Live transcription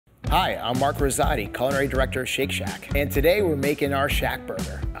Hi, I'm Mark Rosati, Culinary Director of Shake Shack, and today we're making our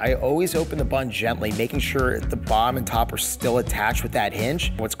ShackBurger. I always open the bun gently, making sure the bottom and top are still attached with that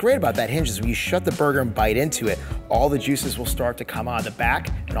hinge. What's great about that hinge is when you shut the burger and bite into it, all the juices will start to come out of the back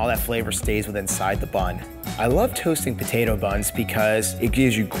and all that flavor stays within inside the bun. I love toasting potato buns because it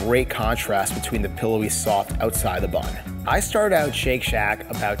gives you great contrast between the pillowy soft outside the bun. I started out Shake Shack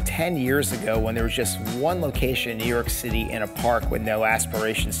about 10 years ago when there was just one location in New York City in a park with no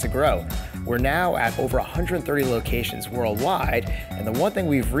aspirations to grow. We're now at over 130 locations worldwide, and the one thing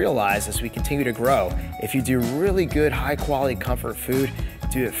we've realized as we continue to grow, if you do really good, high quality comfort food,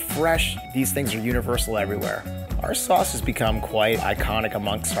 do it fresh, these things are universal everywhere. Our sauce has become quite iconic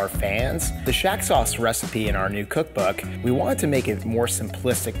amongst our fans. The ShackSauce recipe in our new cookbook, we wanted to make it more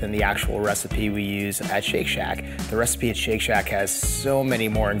simplistic than the actual recipe we use at Shake Shack. The recipe at Shake Shack has so many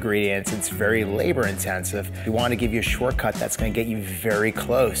more ingredients, it's very labor intensive. We want to give you a shortcut that's going to get you very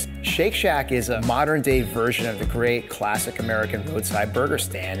close. Shake Shack is a modern day version of the great classic American roadside burger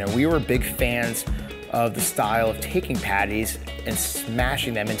stand, and we were big fans of the style of taking patties and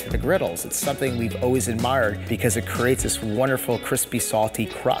smashing them into the griddles. It's something we've always admired because it creates this wonderful crispy, salty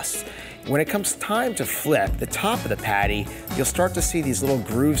crust. When it comes time to flip the top of the patty, you'll start to see these little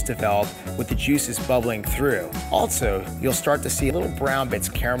grooves develop with the juices bubbling through. Also, you'll start to see little brown bits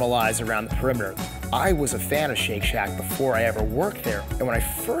caramelize around the perimeter. I was a fan of Shake Shack before I ever worked there, and when I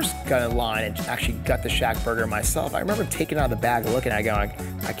first got in line and actually got the ShackBurger myself, I remember taking it out of the bag and looking at it going,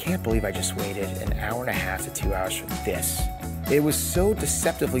 I can't believe I just waited an hour and a half to 2 hours for this. It was so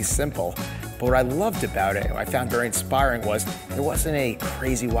deceptively simple, but what I loved about it, and I found very inspiring, was there wasn't any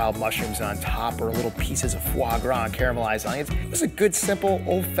crazy wild mushrooms on top or little pieces of foie gras and caramelized onions. It was a good, simple,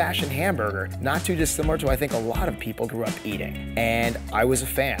 old-fashioned hamburger, not too dissimilar to what I think a lot of people grew up eating, and I was a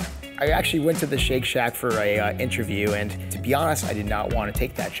fan. I actually went to the Shake Shack for an interview, and to be honest, I did not want to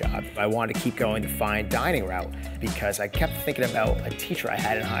take that job. I wanted to keep going the fine dining route because I kept thinking about a teacher I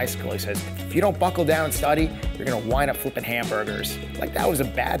had in high school. He says, if you don't buckle down and study, you're gonna wind up flipping hamburgers. Like that was a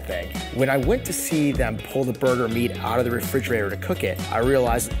bad thing. When I went to see them pull the burger meat out of the refrigerator to cook it, I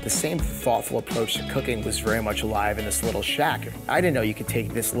realized that the same thoughtful approach to cooking was very much alive in this little shack. I didn't know you could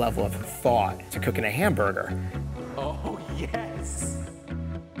take this level of thought to cooking a hamburger. Oh, yes.